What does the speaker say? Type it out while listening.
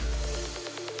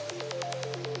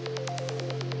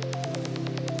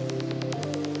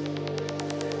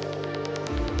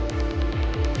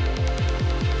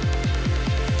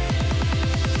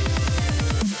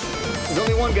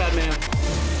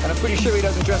Pretty sure he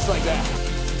doesn't dress like that.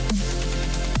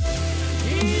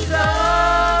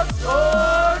 Jesus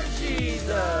or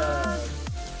Jesus.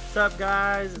 What's up,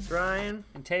 guys? It's Ryan.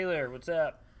 And Taylor, what's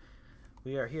up?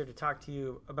 We are here to talk to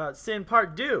you about Sin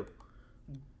Part Deux.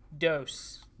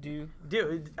 Dose. Do.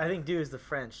 I think deux is the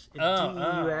French.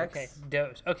 D-E-U-X. Okay.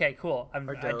 Dose. Okay, cool. I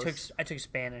took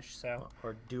Spanish, so.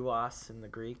 Or duos in the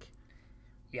Greek.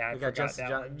 Yeah, I got forgot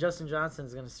that one. Justin Johnson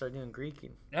is going to start doing Greek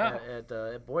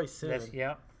at Boys soon.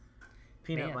 Yeah.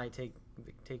 Peanut might take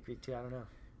Greek too. I don't know.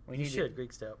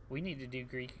 Greek stuff. We need to do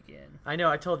Greek again. I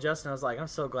know. I told Justin, I was like, I'm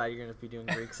so glad you're going to be doing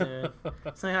Greek soon.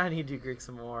 It's like, I need to do Greek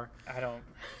some more. I don't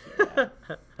want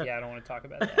to talk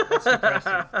about that. That's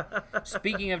depressing.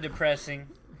 Speaking of depressing,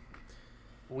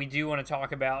 we do want to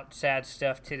talk about sad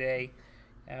stuff today.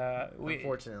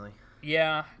 Unfortunately.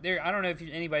 Yeah. I don't know if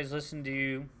anybody's listened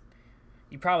to...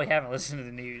 You probably haven't listened to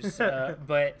the news,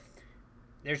 but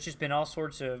there's just been all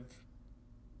sorts of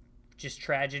just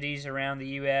tragedies around the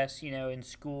U.S., in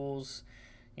schools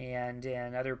and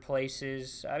other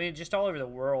places. I mean, just all over the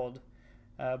world.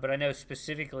 But I know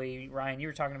specifically, Ryan, you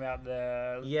were talking about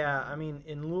the... Yeah, I mean,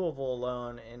 in Louisville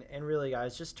alone, and really,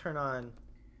 guys, just turn on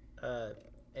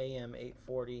AM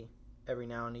 840 every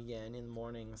now and again in the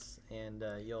mornings, and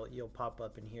you'll pop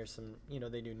up and hear some,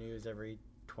 they do news every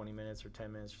 20 minutes or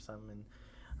 10 minutes or something,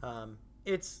 and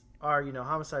it's our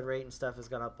homicide rate and stuff has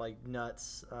gone up like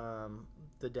nuts.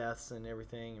 The deaths and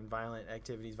everything and violent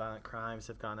activities, violent crimes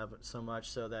have gone up so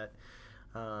much so that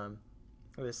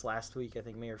this last week I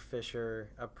think Mayor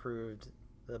Fisher approved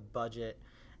the budget,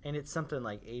 and it's something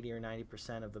like 80 or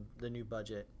 90% of the new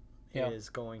budget is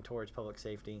going towards public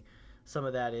safety. Some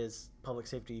of that is public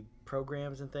safety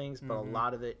programs and things, but a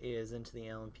lot of it is into the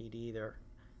LMPD. Their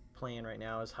plan right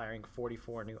now is hiring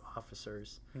 44 new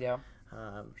officers. Yeah.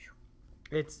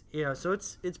 It's so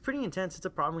it's pretty intense. It's a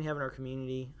problem we have in our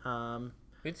community.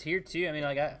 It's here too. I mean,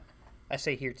 like I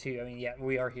say here too. I mean, yeah,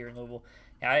 we are here in Louisville.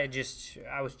 I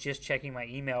was just checking my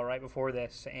email right before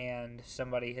this, and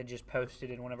somebody had just posted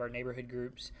in one of our neighborhood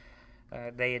groups.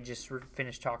 They had just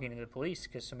finished talking to the police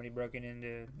because somebody broke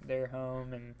into their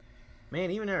home, and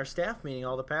man, even at our staff meeting,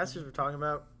 all the pastors were talking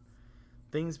about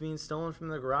things being stolen from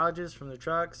their garages, from their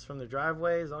trucks, from their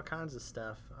driveways, all kinds of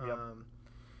stuff. Yep.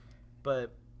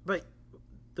 But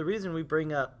the reason we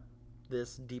bring up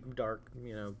this deep, dark,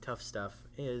 tough stuff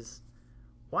is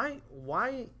why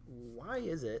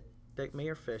is it that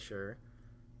Mayor Fisher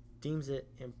deems it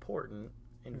important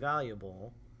and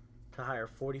valuable to hire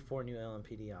 44 new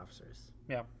LMPD officers?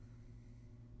 Yeah.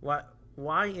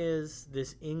 Why is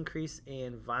this increase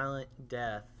in violent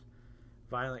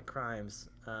crimes,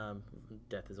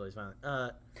 death is always violent,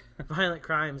 violent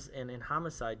crimes and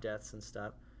homicide deaths and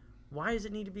stuff, why does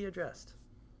it need to be addressed?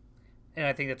 And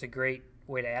I think that's a great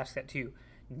way to ask that too.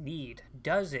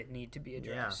 Does it need to be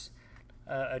addressed?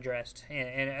 Yeah. Addressed?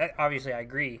 And obviously, I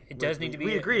agree. It does need to be.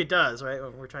 We agree it does, right?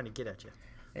 We're trying to get at you.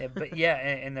 But yeah,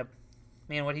 and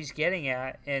what he's getting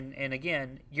at, and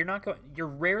again, you're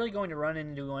rarely going to run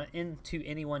into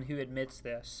anyone who admits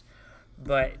this.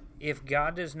 But if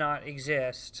God does not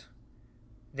exist,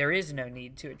 there is no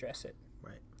need to address it.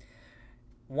 Right.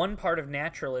 One part of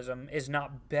naturalism is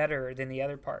not better than the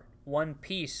other part. One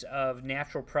piece of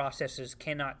natural processes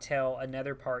cannot tell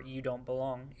another part you don't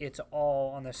belong. It's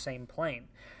all on the same plane.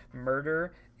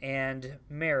 Murder and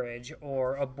marriage,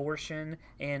 or abortion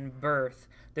and birth,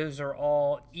 those are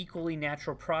all equally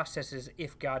natural processes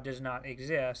if God does not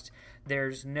exist.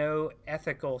 There's no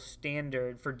ethical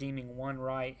standard for deeming one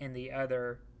right and the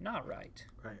other not right.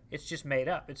 Right. It's just made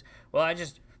up.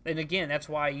 And again, that's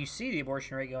why you see the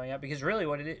abortion rate going up, because really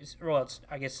what it is, well, it's,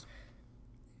 I guess,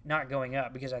 not going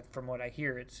up, because from what I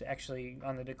hear, it's actually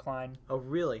on the decline. Oh,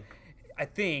 really? I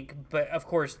think, but of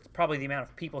course, probably the amount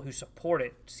of people who support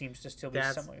it seems to still be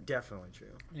somewhat. That's definitely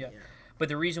true. Yeah. But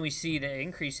the reason we see the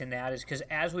increase in that is because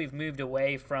as we've moved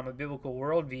away from a biblical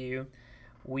worldview,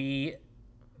 we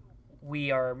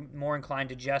are more inclined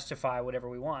to justify whatever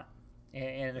we want.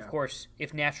 And of course,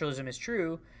 if naturalism is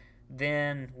true,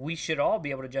 then we should all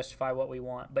be able to justify what we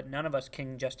want. But none of us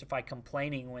can justify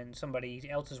complaining when somebody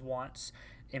else's wants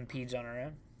impedes on our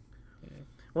own.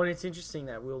 Well, it's interesting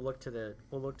that we'll look to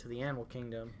the animal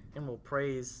kingdom and we'll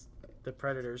praise the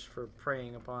predators for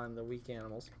preying upon the weak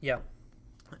animals. Yeah.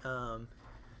 And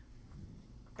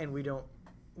we don't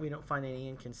find any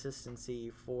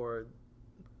inconsistency for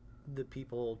the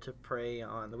people to prey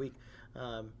on the weak.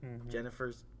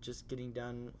 Jennifer's just getting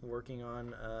done working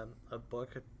on a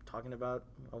book talking about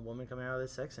a woman coming out of the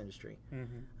sex industry.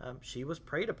 She was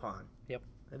preyed upon. Yep.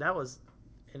 And that was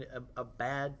a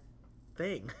bad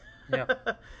thing. Yeah.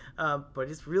 But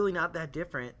it's really not that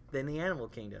different than the animal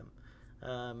kingdom.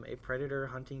 a predator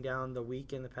hunting down the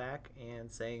weak in the pack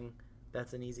and saying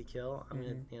that's an easy kill. I'm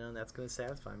gonna, and that's gonna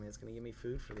satisfy me. It's gonna give me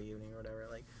food for the evening or whatever.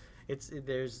 Like,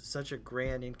 there's such a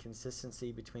grand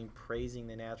inconsistency between praising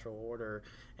the natural order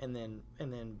and then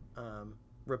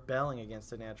rebelling against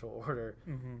the natural order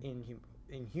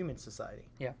in human society.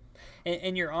 Yeah,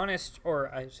 and you're honest,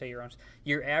 or I say you're honest.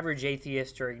 Your average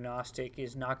atheist or agnostic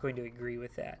is not going to agree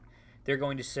with that. They're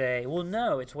going to say, well,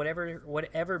 no, it's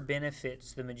whatever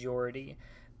benefits the majority.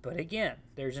 But again,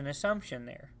 there's an assumption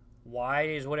there. Why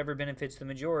is whatever benefits the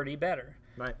majority better?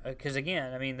 Right. Because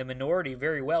again, I mean, the minority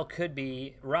very well could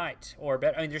be right or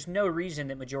better. I mean, there's no reason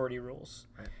that majority rules.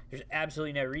 Right. There's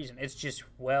absolutely no reason. It's just,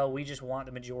 well, we just want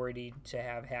the majority to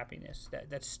have happiness.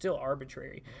 That's still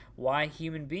arbitrary. Why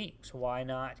human beings? Why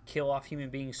not kill off human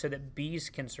beings so that bees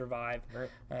can survive? Right.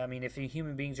 I mean, if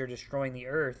human beings are destroying the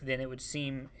earth, then it would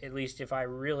seem, at least if I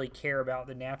really care about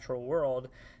the natural world,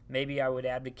 maybe I would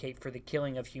advocate for the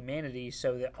killing of humanity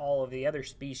so that all of the other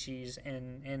species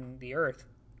in the earth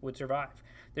would survive.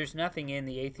 There's nothing in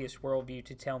the atheist worldview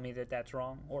to tell me that that's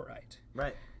wrong or right.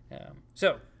 Right.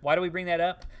 So why do we bring that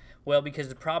up? Well, because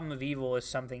the problem of evil is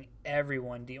something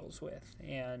everyone deals with,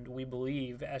 and we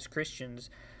believe as Christians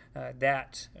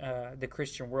that the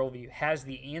Christian worldview has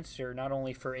the answer not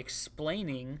only for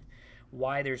explaining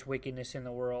why there's wickedness in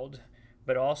the world,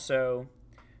 but also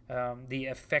the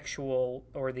effectual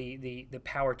or the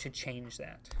power to change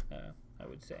that, I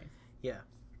would say. Yeah.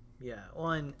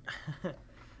 Well, and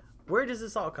where does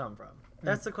this all come from?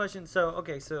 That's the question.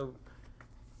 So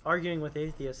arguing with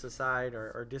atheists aside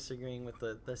or disagreeing with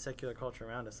the secular culture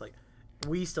around us, like,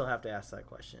 we still have to ask that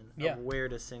question of where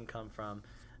does sin come from,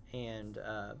 and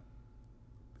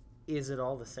is it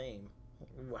all the same?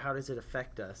 How does it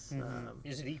affect us?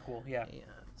 Is it equal? Yeah.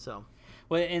 So,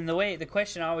 well, and the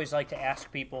question I always like to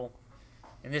ask people,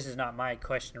 and this is not my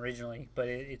question originally, but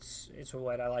it's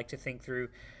what I like to think through,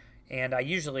 and I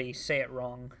usually say it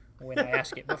wrong when I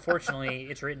ask it, but fortunately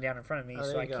it's written down in front of me,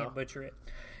 so I can't butcher it.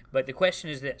 But the question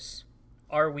is this: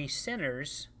 are we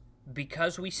sinners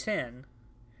because we sin,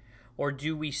 or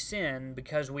do we sin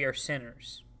because we are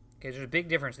sinners? Okay, there's a big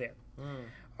difference there.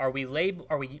 Are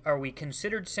we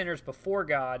considered sinners before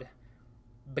God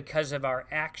because of our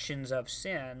actions of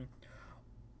sin,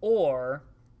 or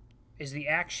is the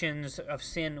actions of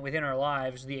sin within our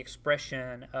lives the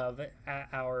expression of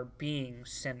our being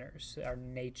sinners, our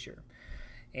nature?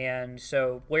 And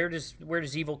so where does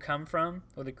evil come from?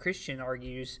 Well, the Christian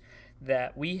argues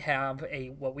that we have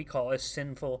what we call a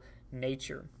sinful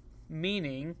nature,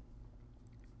 meaning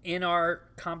in our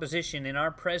composition, in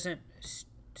our present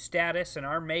status and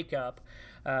our makeup,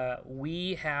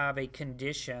 we have a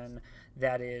condition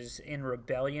that is in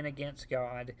rebellion against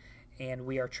God, and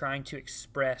we are trying to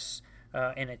express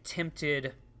an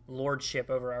attempted lordship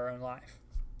over our own life.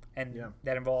 And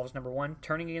that involves, number one,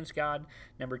 turning against God,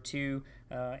 number two,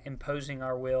 imposing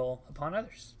our will upon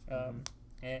others.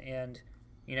 And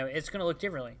it's going to look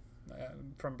differently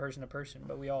from person to person,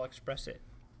 but we all express it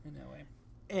in that way.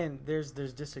 And there's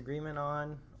disagreement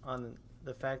on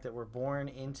the fact that we're born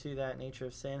into that nature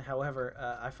of sin. However,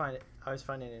 I always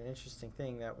find it an interesting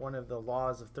thing that one of the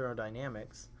laws of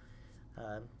thermodynamics,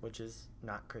 which is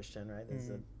not Christian, right?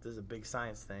 This is a big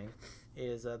science thing,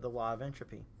 is the law of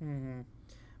entropy.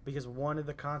 Because one of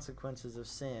the consequences of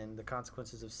sin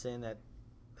that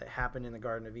happened in the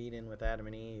Garden of Eden with Adam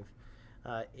and Eve,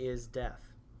 is death.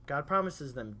 God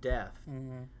promises them death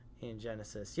in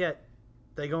Genesis, yet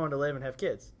they go on to live and have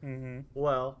kids.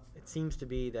 Well, it seems to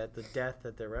be that the death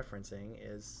that they're referencing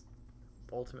is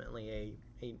ultimately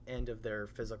a end of their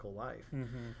physical life.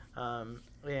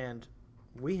 And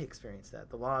we experience that.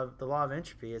 The law of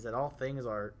entropy is that all things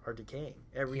are decaying.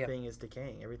 Everything is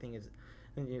decaying. Everything is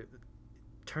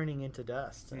turning into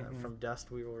dust. From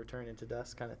dust we will return into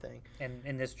dust, kind of thing.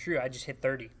 And that's true. I just hit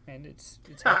 30, and it's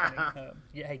happening.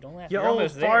 Hey, don't laugh. You You're old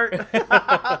almost fart. there.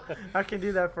 I can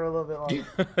do that for a little bit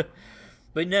longer.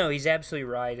 But no, he's absolutely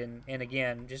right. And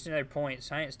again, just another point,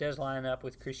 science does line up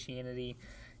with Christianity.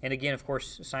 And again, of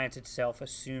course, science itself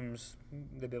assumes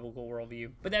the biblical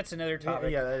worldview. But that's another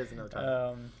topic. Yeah, that is another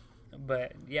topic.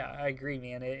 But yeah, I agree,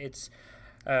 man. It's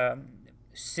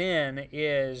sin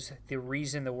is the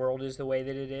reason the world is the way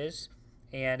that it is.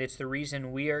 And it's the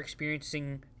reason we are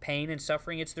experiencing pain and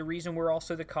suffering. It's the reason we're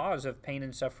also the cause of pain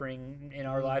and suffering in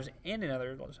our lives and in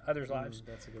others' lives.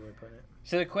 That's a good way to put it.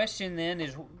 So the question then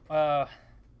is,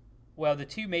 the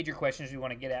two major questions we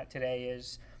want to get at today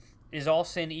is all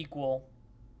sin equal?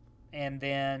 And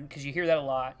then, because you hear that a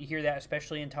lot, you hear that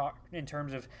especially in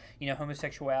terms of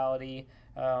homosexuality.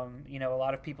 A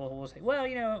lot of people will say, well,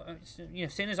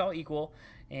 sin is all equal,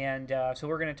 and so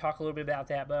we're going to talk a little bit about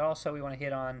that. But also we want to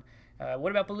hit on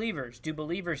What about believers? Do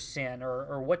believers sin?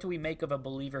 Or what do we make of a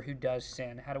believer who does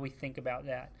sin? How do we think about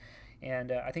that?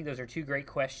 And I think those are two great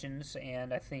questions,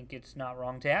 and I think it's not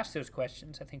wrong to ask those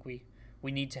questions. I think we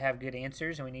need to have good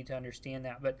answers, and we need to understand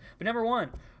that. But number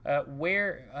one,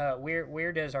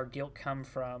 where does our guilt come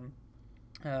from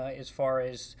as far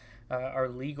as our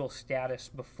legal status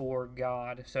before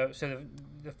God? So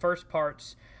the first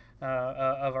parts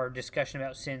of our discussion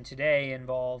about sin today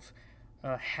involve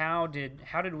how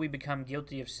did we become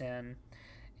guilty of sin,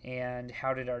 and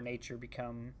how did our nature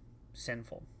become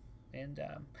sinful? And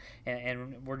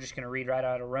we're just going to read right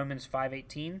out of Romans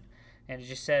 5:18, and it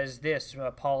just says this.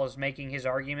 Paul is making his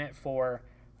argument for,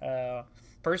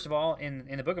 first of all,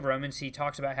 in the book of Romans, he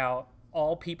talks about how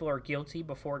all people are guilty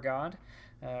before God,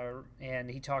 and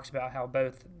he talks about how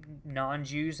both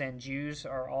non-Jews and Jews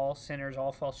are all sinners,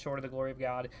 all fall short of the glory of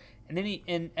God. And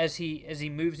then as he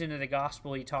moves into the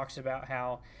gospel, he talks about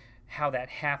how that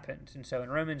happened. And so in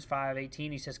Romans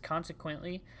 5:18, he says,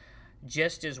 consequently,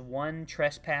 just as one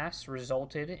trespass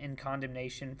resulted in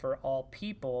condemnation for all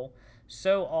people,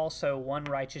 so also one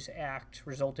righteous act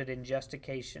resulted in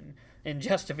justification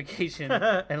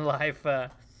and life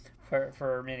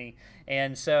for many.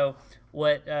 And so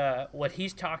what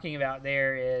he's talking about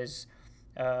there is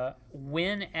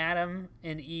when Adam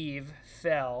and Eve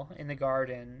fell in the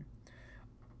garden,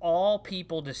 all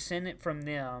people descendant from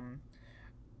them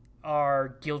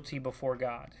are guilty before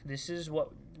God. This is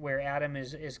where Adam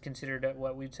is considered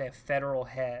what we'd say a federal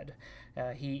head.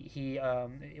 He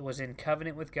was in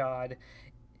covenant with God,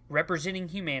 representing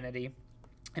humanity,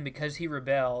 and because he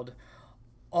rebelled,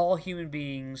 all human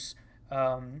beings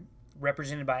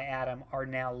represented by Adam are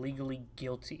now legally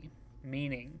guilty.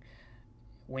 Meaning,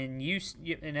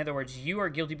 in other words, you are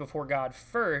guilty before God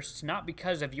first, not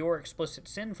because of your explicit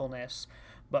sinfulness,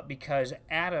 but because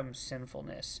Adam's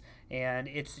sinfulness, and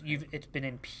it's been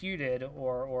imputed,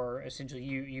 or essentially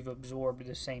you've absorbed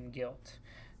the same guilt.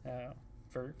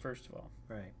 First of all,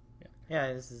 right?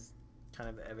 Yeah. This is kind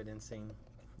of evidencing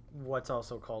what's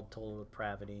also called total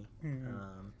depravity.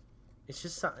 Mm-hmm. It's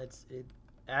just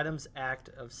Adam's act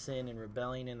of sin and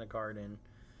rebelling in the garden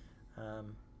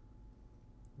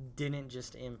didn't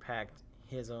just impact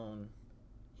his own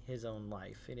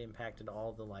life. It impacted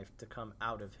all the life to come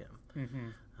out of him. Mm-hmm.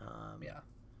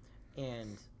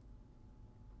 And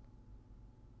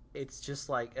it's just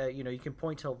like, you can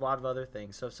point to a lot of other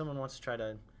things. So if someone wants to try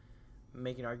to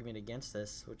make an argument against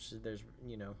this, which there's,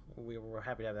 we're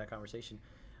happy to have that conversation.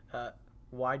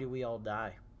 Why do we all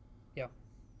die? Yeah.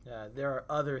 There are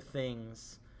other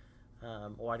things.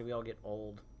 Why do we all get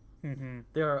old? Mm-hmm.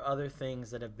 There are other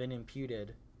things that have been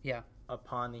imputed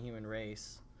upon the human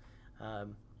race.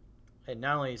 And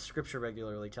not only is Scripture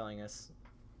regularly telling us,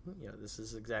 this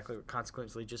is exactly what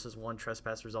consequently, just as one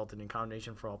trespass resulted in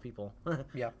condemnation for all people.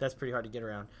 That's pretty hard to get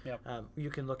around.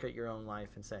 You can look at your own life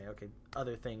and say, okay,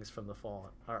 other things from the fall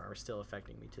are still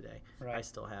affecting me today. Right. I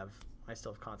still have there's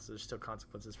still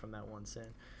consequences from that one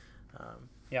sin.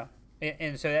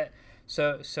 And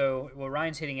so what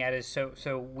Ryan's hitting at is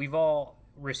so we've all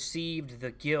received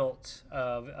the guilt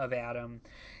of Adam.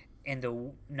 And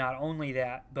not only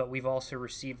that, but we've also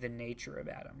received the nature of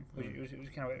Adam, which was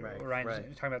kind of what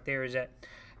Ryan's talking about there, is that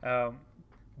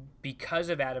because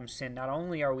of Adam's sin, not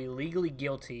only are we legally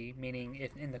guilty, meaning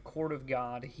if in the court of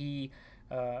God he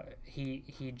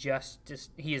is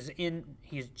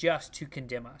just to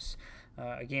condemn us.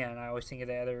 Again, I always think of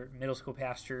the other middle school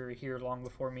pastor here long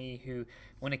before me who,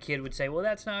 when a kid would say, well,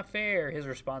 that's not fair, his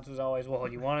response was always, well,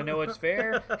 you want to know what's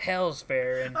fair? Hell's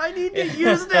fair. And I need to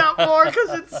use that more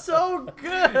because it's so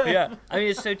good. Yeah, I mean,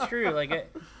 it's so true.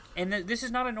 This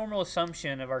is not a normal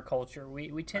assumption of our culture.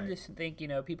 We tend to think,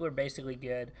 people are basically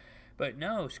good. But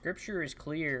no, Scripture is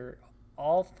clear.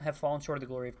 All have fallen short of the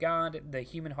glory of God. The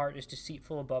human heart is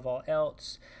deceitful above all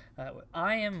else.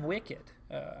 I am wicked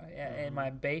in my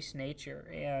base nature.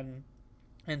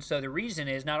 And so the reason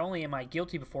is not only am I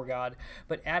guilty before God,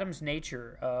 but Adam's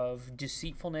nature of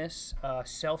deceitfulness,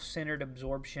 self-centered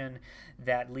absorption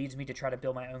that leads me to try to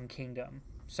build my own kingdom.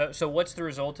 So what's the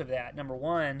result of that? Number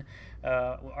one,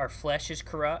 our flesh is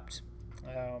corrupt.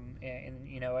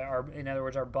 In other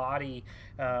words, our body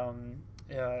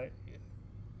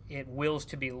it wills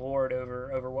to be Lord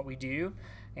over what we do,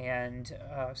 and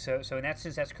so in that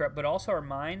sense that's corrupt. But also our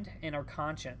mind and our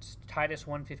conscience. Titus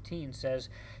 1:15 says,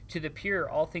 "To the pure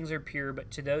all things are pure, but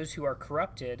to those who are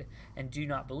corrupted and do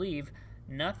not believe,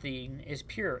 nothing is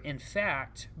pure. In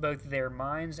fact, both their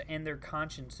minds and their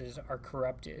consciences are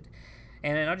corrupted."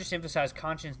 And then I'll just emphasize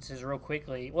consciences real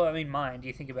quickly. Well, I mean, mind.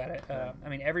 You think about it.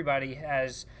 Everybody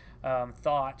has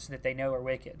thoughts that they know are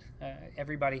wicked.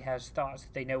 Everybody has thoughts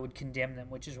that they know would condemn them,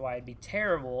 which is why it'd be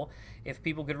terrible if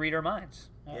people could read our minds.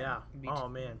 Oh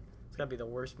man, it's gotta be the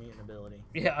worst mutant ability.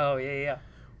 Yeah. Oh yeah, yeah.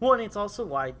 Well, and it's also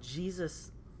why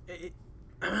Jesus,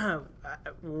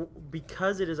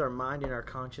 because it is our mind and our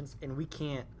conscience, and we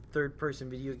can't third-person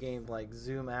video game like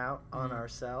zoom out on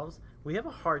ourselves. We have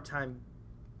a hard time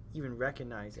even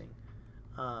recognizing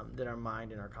that our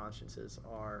mind and our consciences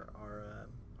are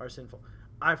sinful.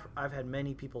 I've had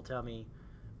many people tell me,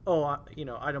 "Oh,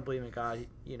 I don't believe in God,"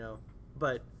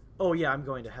 but oh yeah, I'm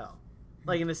going to hell.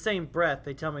 Like in the same breath,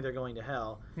 they tell me they're going to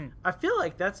hell. I feel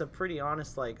like that's a pretty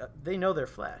honest. They know their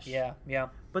flesh. Yeah, yeah.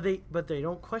 But they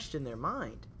don't question their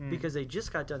mind because they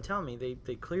just got done telling me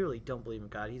they clearly don't believe in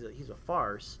God. He's a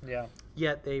farce. Yeah.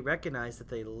 Yet they recognize that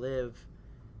they live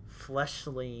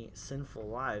fleshly, sinful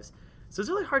lives. So it's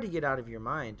really hard to get out of your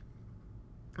mind.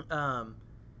 I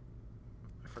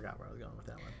forgot where I was going with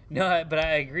that one. No, but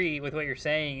I agree with what you're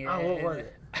saying. Oh, what was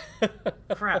it?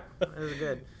 Crap. That was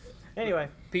good. Anyway.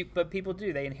 But people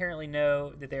do. They inherently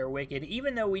know that they are wicked.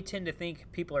 Even though we tend to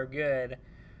think people are good,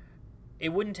 it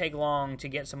wouldn't take long to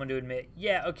get someone to admit,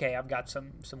 yeah, okay, I've got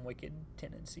some wicked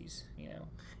tendencies,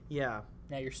 Yeah.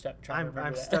 Now you're stuck trying to remember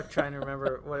I'm that. stuck trying to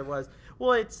remember what it was.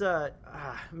 Well, it's, man,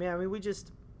 I mean,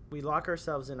 we lock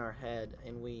ourselves in our head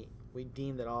and we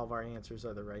deem that all of our answers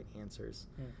are the right answers.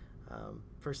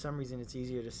 For some reason, it's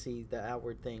easier to see the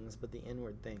outward things, but the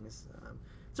inward things.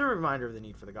 It's a reminder of the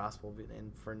need for the gospel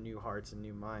and for new hearts and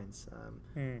new minds.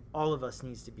 All of us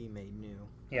needs to be made new,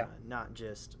 not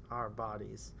just our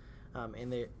bodies.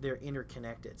 And they're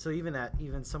interconnected. So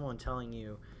even someone telling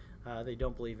you they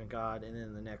don't believe in God, and then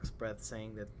in the next breath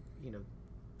saying that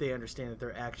they understand that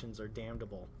their actions are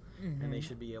damnable and they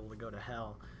should be able to go to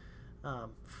hell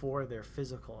for their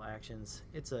physical actions.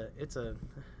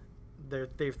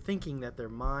 They're thinking that their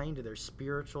mind, their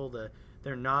spiritual,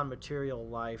 their non-material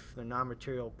life, their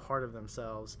non-material part of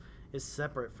themselves is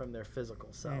separate from their physical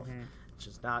self. It's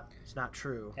just it's not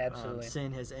true. Absolutely.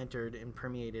 Sin has entered and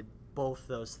permeated both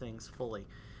those things fully,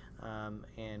 and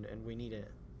we need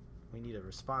a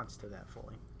response to that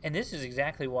fully. And this is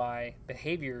exactly why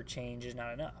behavior change is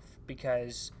not enough,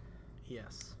 because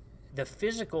yes, the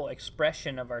physical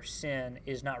expression of our sin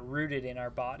is not rooted in our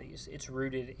bodies. It's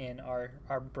rooted in our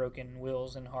broken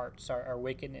wills and hearts, our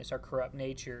wickedness, our corrupt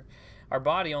nature. Our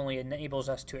body only enables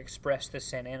us to express the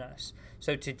sin in us.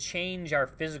 So to change our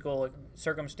physical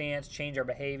circumstance, change our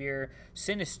behavior,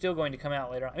 sin is still going to come out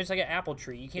later on. It's like an apple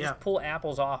tree. You can't just pull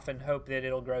apples off and hope that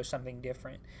it'll grow something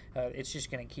different. It's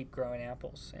just going to keep growing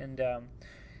apples.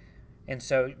 And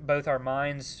so both our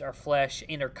minds, our flesh,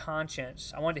 and our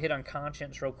conscience. I wanted to hit on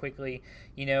conscience real quickly.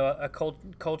 A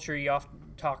culture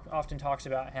often talks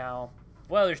about how,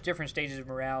 well, there's different stages of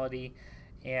morality,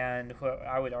 and what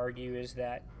I would argue is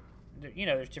that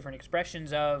there's different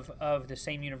expressions of the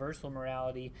same universal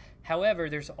morality. However,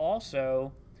 there's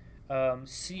also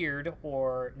seared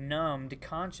or numbed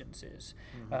consciences.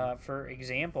 For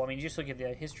example, I mean, you just look at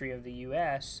the history of the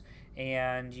U.S.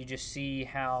 and you just see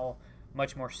how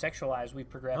much more sexualized we've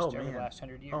progressed over the last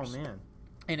 100 years. Oh man!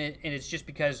 And it's just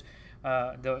because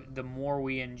the more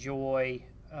we enjoy,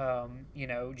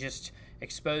 just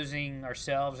exposing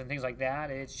ourselves and things like that,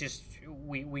 it's just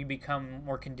we become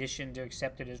more conditioned to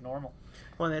accept it as normal.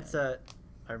 Well, that's I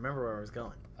remember where I was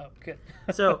going. Oh, good.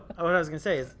 So what I was going to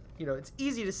say is, it's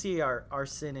easy to see our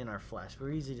sin in our flesh.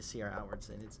 We're easy to see our outward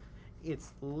sin.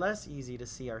 It's less easy to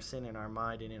see our sin in our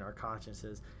mind and in our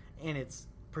consciences, and it's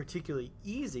particularly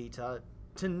easy to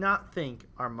not think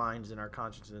our minds and our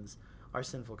consciences are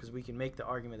sinful, because we can make the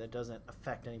argument that doesn't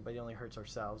affect anybody, only hurts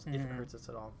ourselves, if it hurts us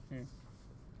at all.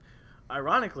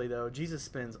 Ironically, though, Jesus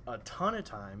spends a ton of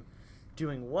time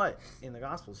doing what in the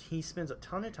Gospels? He spends a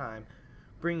ton of time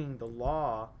bringing the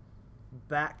law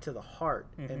back to the heart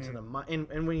and to the mind.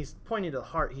 And when he's pointing to the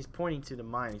heart, he's pointing to the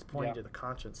mind. He's pointing to the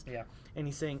conscience. Yeah. And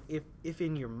he's saying, if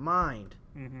in your mind,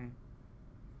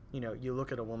 you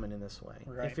look at a woman in this way,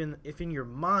 right. If in your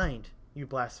mind you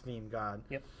blaspheme God,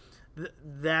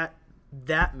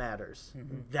 that matters.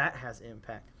 That has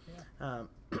impact. Yeah.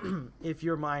 If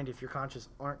your mind, if your conscience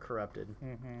aren't corrupted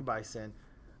by sin,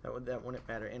 that wouldn't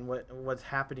matter. And what's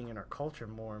happening in our culture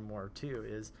more and more too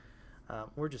is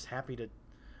we're just happy to.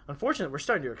 Unfortunately, we're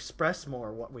starting to express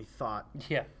more what we thought.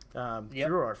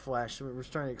 Through our flesh, we're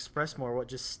starting to express more what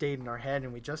just stayed in our head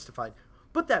and we justified.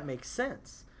 But that makes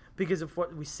sense, because of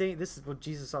what we say. This is what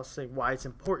Jesus also said. Why it's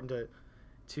important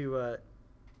to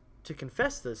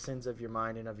confess the sins of your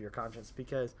mind and of your conscience,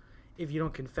 because if you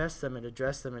don't confess them and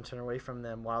address them and turn away from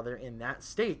them while they're in that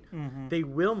state, they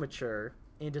will mature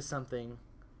into something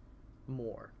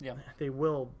more. They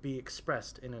will be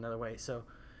expressed in another way. So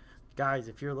guys,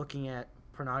 if you're looking at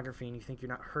pornography and you think you're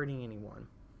not hurting anyone,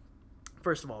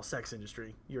 first of all, sex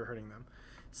industry, you're hurting them.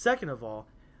 Second of all,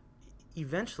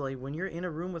 eventually when you're in a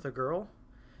room with a girl,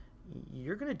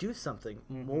 you're going to do something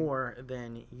more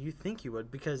than you think you would,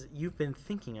 because you've been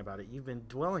thinking about it. You've been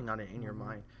dwelling on it in your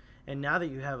mind. And now that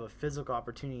you have a physical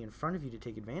opportunity in front of you to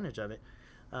take advantage of it,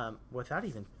 without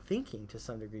even thinking to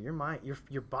some degree,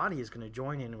 your body is going to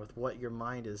join in with what your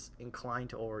mind is inclined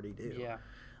to already do. Yeah.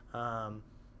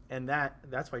 And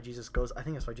that's why Jesus goes, I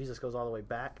think that's why Jesus goes all the way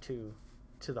back to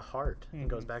the heart and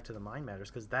goes back to the mind matters,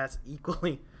 because that's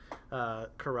equally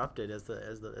corrupted as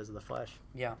the flesh.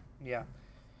 Yeah, yeah.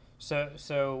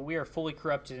 So we are fully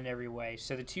corrupted in every way.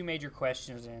 So the two major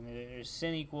questions then: is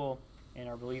sin equal, and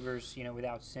are believers,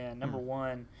 without sin? Number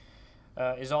one,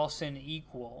 is all sin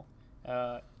equal?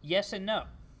 Yes and no.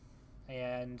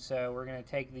 And so we're going to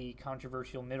take the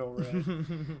controversial middle road.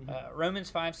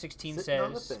 Romans 5:16 says,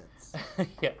 on the fence.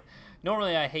 yeah.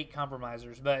 Normally I hate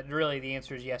compromisers, but really the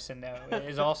answer is yes and no.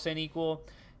 Is all sin equal?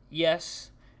 Yes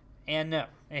and no.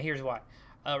 And here's why.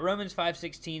 Romans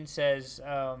 5:16 says,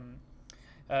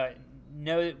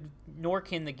 no, nor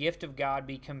can the gift of God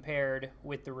be compared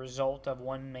with the result of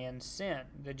one man's sin.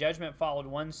 The judgment followed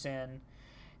one sin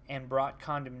and brought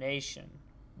condemnation,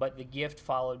 but the gift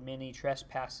followed many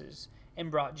trespasses and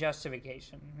brought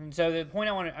justification. And so the point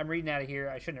I'm reading out of here,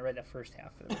 I shouldn't have read that first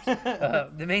half of the verse.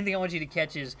 The main thing I want you to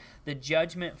catch is the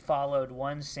judgment followed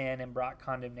one sin and brought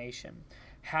condemnation.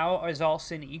 How is all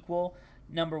sin equal?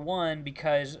 Number one,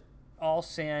 because all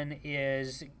sin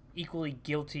is equally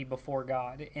guilty before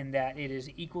God, in that it is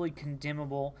equally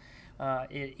condemnable.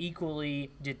 It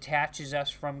equally detaches us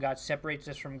from God, separates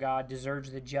us from God,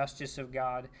 deserves the justice of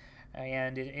God,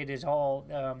 and it is all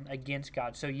against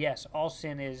God. So yes, all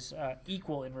sin is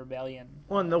equal in rebellion.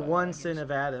 Well, and the one sin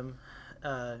of Adam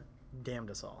damned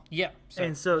us all. Yeah.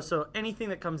 And so anything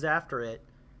that comes after it,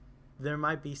 there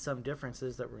might be some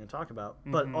differences that we're going to talk about,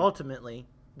 but ultimately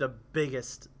the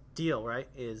biggest deal, right,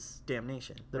 is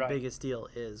damnation. The biggest deal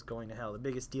is going to hell. The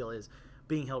biggest deal is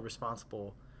being held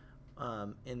responsible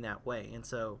in that way. And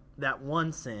so that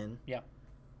one sin,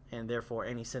 and therefore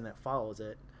any sin that follows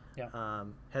it,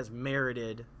 has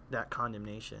merited that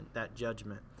condemnation, that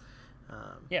judgment.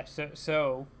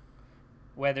 So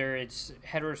whether it's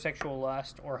heterosexual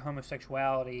lust or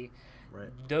homosexuality,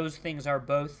 those things are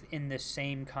both in the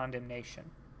same condemnation.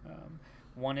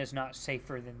 One is not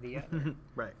safer than the other.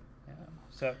 Right.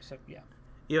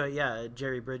 Yeah.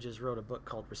 Jerry Bridges wrote a book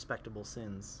called Respectable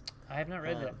Sins. I have not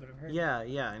read that, but I've heard. Yeah,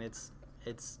 and it's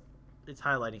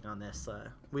highlighting on this.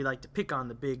 We like to pick on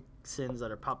the big sins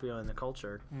that are popular in the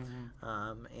culture,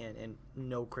 and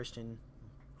no Christian,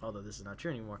 although this is not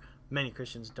true anymore, many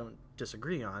Christians don't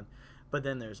disagree on. But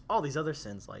then there's all these other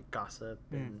sins like gossip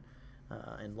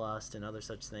and lust and other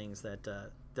such things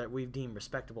that we've deemed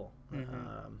respectable,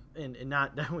 and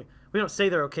not we don't say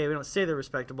they're okay, we don't say they're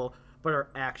respectable, but our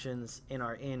actions and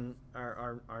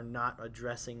are not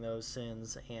addressing those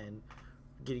sins and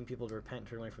getting people to repent and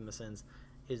turn away from the sins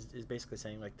is basically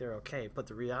saying like they're okay, but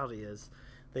the reality is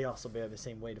they also bear the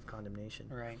same weight of condemnation.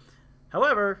 Right.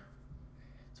 However,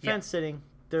 fence sitting,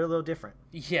 they're a little different.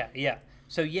 Yeah.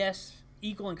 So yes,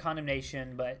 equal in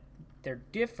condemnation, but they're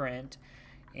different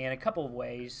in a couple of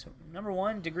ways. Number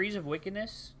one, degrees of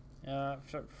wickedness.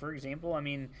 For example, I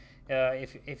mean,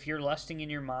 if you're lusting in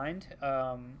your mind,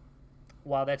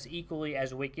 while that's equally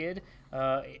as wicked,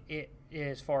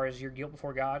 as far as your guilt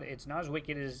before God, it's not as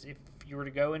wicked as if you were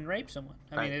to go and rape someone.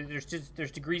 I mean,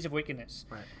 there's degrees of wickedness,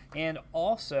 and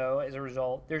also as a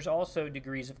result, there's also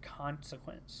degrees of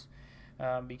consequence.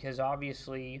 Because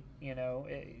obviously,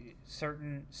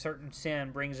 certain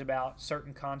sin brings about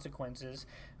certain consequences,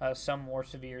 some more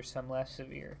severe, some less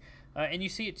severe. And you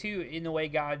see it too in the way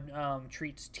God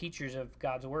treats teachers of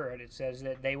God's word. It says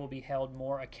that they will be held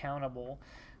more accountable.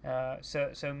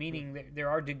 So meaning that there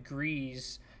are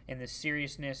degrees in the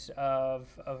seriousness of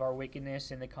our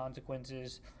wickedness and the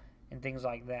consequences and things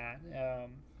like that.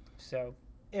 So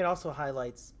it also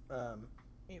highlights.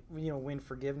 When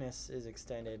forgiveness is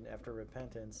extended after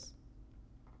repentance,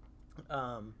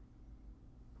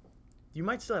 you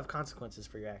might still have consequences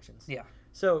for your actions. Yeah.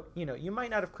 So, you might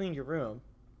not have cleaned your room,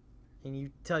 and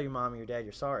you tell your mom or your dad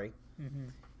you're sorry.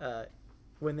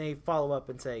 When they follow up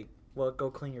and say, well,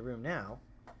 go clean your room now,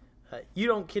 you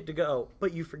don't get to go,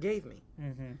 but you forgave me.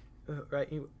 Right?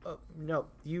 No,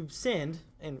 you sinned,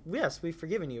 and yes, we've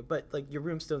forgiven you, but your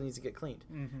room still needs to get cleaned.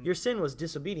 Your sin was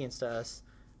disobedience to us.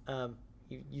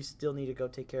 You still need to go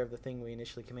take care of the thing we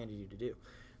initially commanded you to do.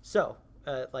 So,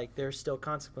 there's still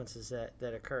consequences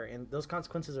that occur, and those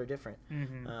consequences are different.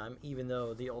 Even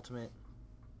though the ultimate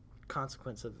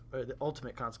consequence of, or the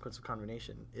ultimate consequence of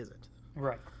condemnation isn't.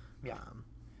 Right. Yeah.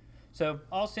 So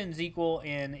all sin's equal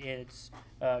in its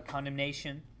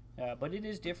condemnation, but it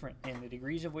is different in the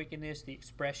degrees of wickedness, the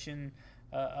expression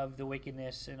of the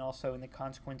wickedness, and also in the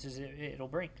consequences it'll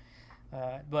bring.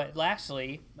 But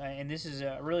lastly, and this is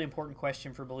a really important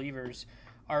question for believers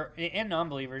and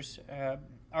non-believers,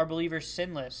 are believers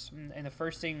sinless? And the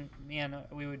first thing,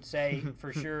 we would say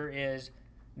for sure is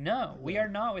no, we are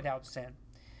not without sin.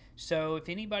 So if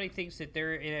anybody thinks that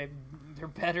they're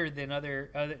better than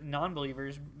other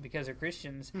non-believers because they're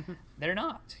Christians, they're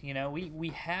not. We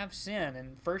have sin.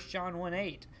 And 1 John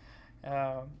 1:8,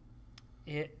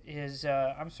 it is.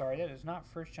 I'm sorry, that is not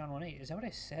 1 John 1:8. Is that what I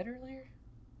said earlier?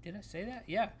 Did I say that?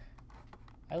 Yeah,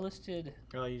 I listed.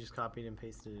 Oh, you just copied and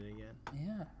pasted it again.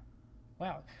 Yeah.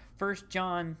 Wow. 1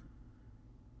 John.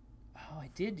 Oh, I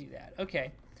did do that.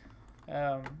 Okay.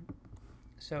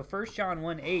 So 1 John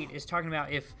 1:8 is talking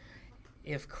about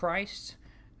if Christ,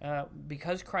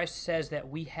 because Christ says that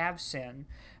we have sin,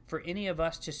 for any of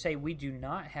us to say we do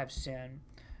not have sin,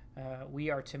 we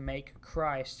are to make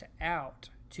Christ out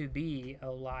to be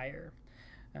a liar.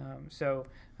 So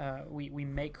we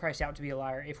make Christ out to be a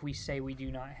liar if we say we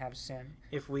do not have sin.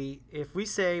 If we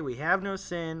say we have no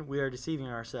sin, we are deceiving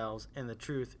ourselves, and the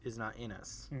truth is not in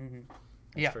us. Mm-hmm.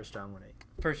 That's Yeah. 1 John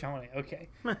 1:8. 1 John 1:8.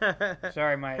 Okay.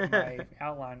 Sorry, my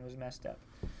outline was messed up.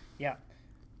 Yeah.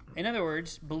 In other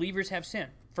words, believers have sin.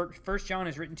 1 John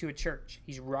is written to a church.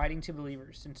 He's writing to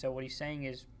believers. And so what he's saying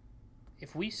is,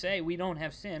 if we say we don't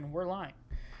have sin, we're lying.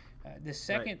 The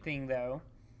second thing, though,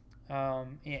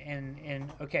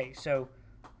 okay, so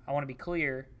I want to be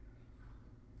clear.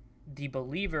 The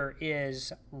believer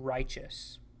is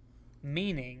righteous,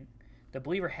 meaning the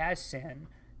believer has sin.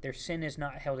 Their sin is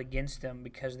not held against them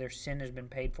because their sin has been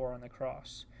paid for on the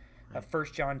cross. 1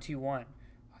 John 2:1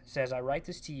 says, I write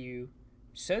this to you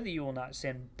so that you will not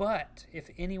sin, but if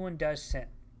anyone does sin,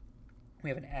 we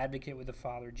have an advocate with the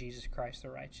Father, Jesus Christ the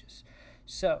righteous.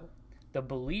 So the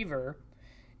believer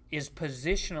is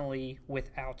positionally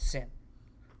without sin.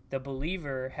 The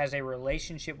believer has a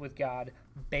relationship with God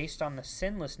based on the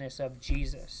sinlessness of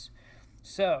Jesus.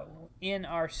 So, in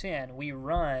our sin, we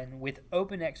run with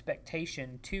open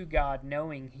expectation to God,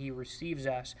 knowing He receives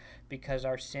us because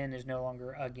our sin is no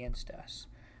longer against us.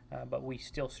 But we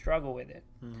still struggle with it.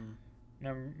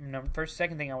 Mm-hmm.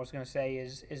 Second thing I was going to say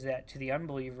is that to the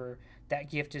unbeliever, that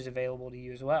gift is available to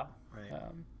you as well. Right.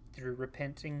 Through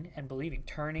repenting and believing,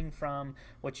 turning from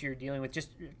what you're dealing with,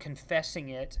 just confessing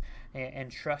it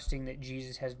and trusting that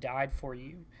Jesus has died for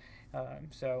you.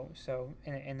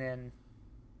 And then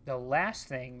the last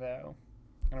thing, though,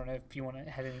 I don't know if you want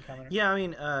to have any comment. Yeah, I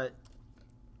mean,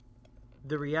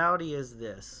 the reality is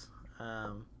this.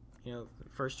 1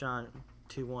 John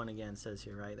 2:1 again says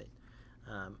here, right, that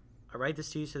I write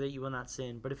this to you so that you will not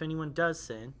sin. But if anyone does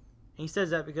sin, and he says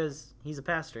that because he's a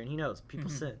pastor and he knows people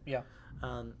sin. Yeah.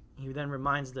 He then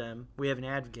reminds them we have an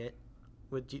advocate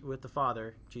with the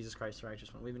Father, Jesus Christ, the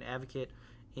righteous one. We have an advocate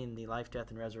in the life, death,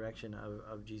 and resurrection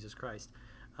of Jesus Christ.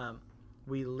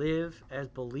 We live as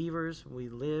believers. We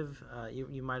live,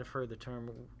 you might have heard the term,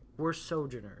 we're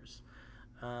sojourners,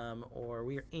 or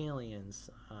we are aliens.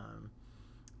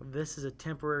 This is a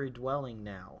temporary dwelling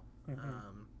now.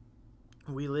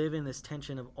 Mm-hmm. We live in this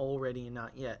tension of already and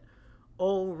not yet.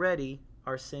 Already,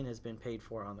 our sin has been paid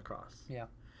for on the cross. Yeah.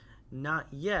 Not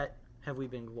yet have we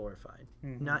been glorified.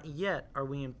 Mm-hmm. Not yet are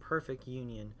we in perfect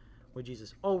union with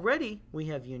Jesus. Already, we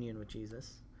have union with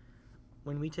Jesus.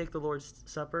 When we take the Lord's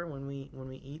Supper, when we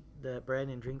eat the bread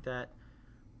and drink that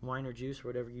wine or juice or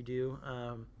whatever you do,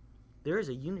 there is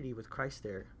a unity with Christ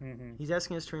there. Mm-hmm. He's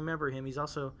asking us to remember Him. He's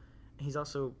also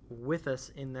with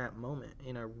us in that moment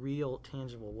in a real,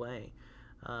 tangible way.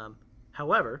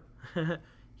 However,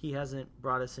 He hasn't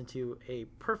brought us into a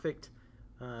perfect,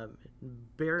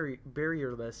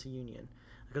 barrierless union,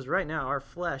 because right now our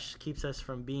flesh keeps us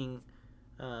from being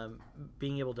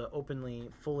able to openly,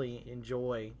 fully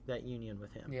enjoy that union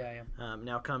with Him. Yeah.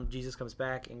 Now, Jesus comes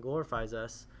back and glorifies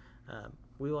us,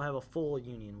 we will have a full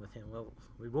union with Him.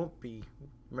 We won't be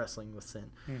wrestling with sin.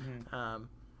 Mm-hmm.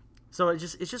 So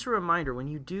it's just a reminder, when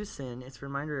you do sin, it's a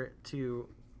reminder to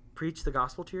preach the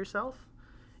gospel to yourself.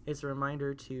 It's a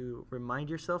reminder to remind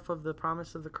yourself of the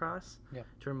promise of the cross. Yeah.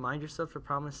 To remind yourself the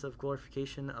promise of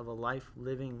glorification of a life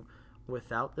living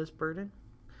without this burden.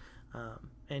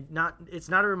 And it's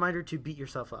not a reminder to beat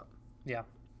yourself up. Yeah.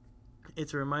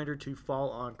 It's a reminder to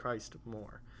fall on Christ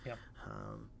more. Yeah.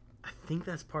 I think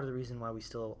that's part of the reason why we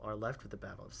still are left with the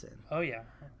battle of sin. Oh yeah.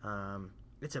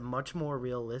 It's a much more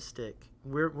realistic.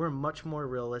 We're much more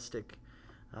realistic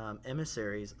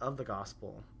emissaries of the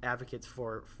gospel, advocates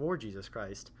for Jesus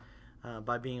Christ,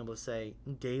 by being able to say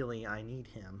daily, I need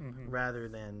him, rather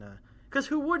than, because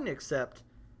who wouldn't accept,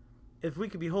 if we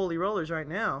could be holy rollers right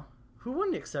now, who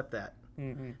wouldn't accept that?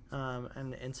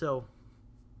 And so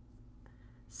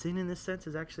sin in this sense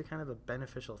is actually kind of a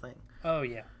beneficial thing. Oh,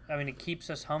 yeah. I mean, it keeps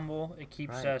us humble. It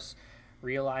keeps us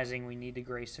realizing we need the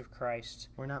grace of Christ.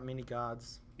 We're not many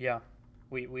gods. Yeah.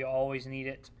 We always need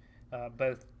it,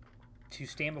 both to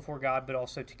stand before God, but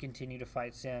also to continue to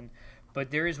fight sin.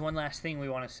 But there is one last thing we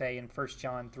want to say in 1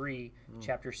 John 3,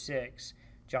 chapter 6.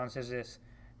 John says this,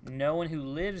 no one who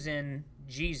lives in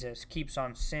Jesus keeps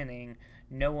on sinning.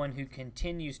 No one who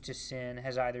continues to sin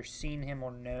has either seen him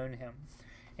or known him.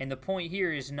 And the point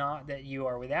here is not that you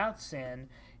are without sin.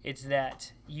 It's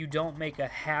that you don't make a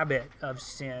habit of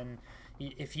sin.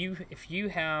 If you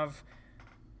have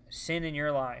sin in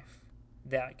your life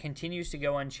that continues to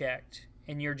go unchecked,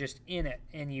 and you're just in it,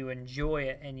 and you enjoy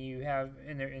it, and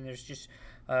there's just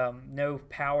no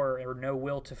power or no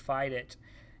will to fight it,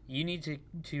 you need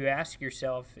to ask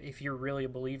yourself if you're really a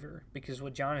believer, because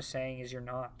what John is saying is you're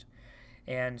not.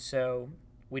 And so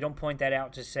we don't point that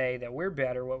out to say that we're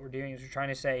better. What we're doing is we're trying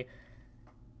to say,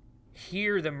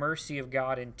 hear the mercy of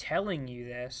God in telling you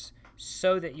this,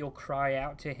 so that you'll cry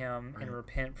out to him and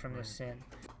repent from this sin.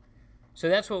 So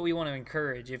that's what we want to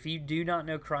encourage. If you do not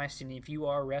know Christ, and if you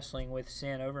are wrestling with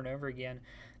sin over and over again,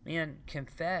 man,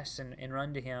 confess and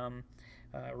run to him.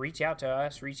 Reach out to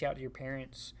us, reach out to your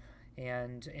parents,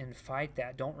 and fight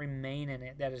that. Don't remain in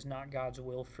it. That is not God's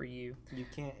will for you. You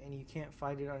can't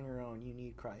fight it on your own. You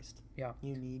need Christ. Yeah.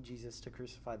 You need Jesus to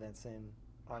crucify that sin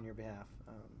on your behalf.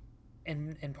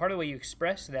 And part of the way you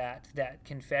express that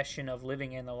confession of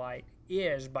living in the light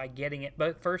is by getting it,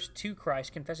 but first to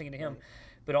Christ, confessing it to him,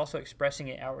 but also expressing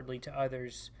it outwardly to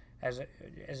others as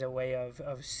a way of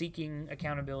seeking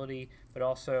accountability, but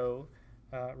also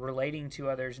relating to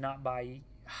others, not by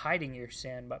hiding your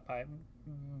sin, but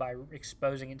by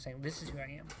exposing it and saying, this is who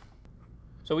I am.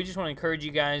 So we just want to encourage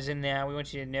you guys in that. We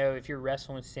want you to know, if you're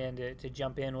wrestling with sin, to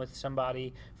jump in with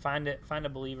somebody, find a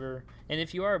believer, and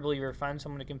if you are a believer, find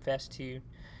someone to confess to.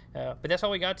 But that's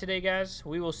all we got today, guys.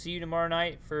 We will see you tomorrow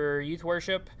night for youth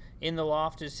worship in the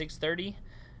loft at 6:30,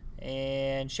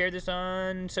 and share this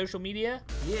on social media.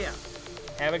 Yeah.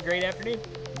 Have a great afternoon.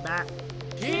 Bye.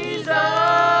 Jesus,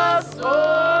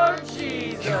 Lord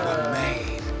Jesus. You were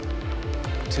made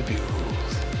to be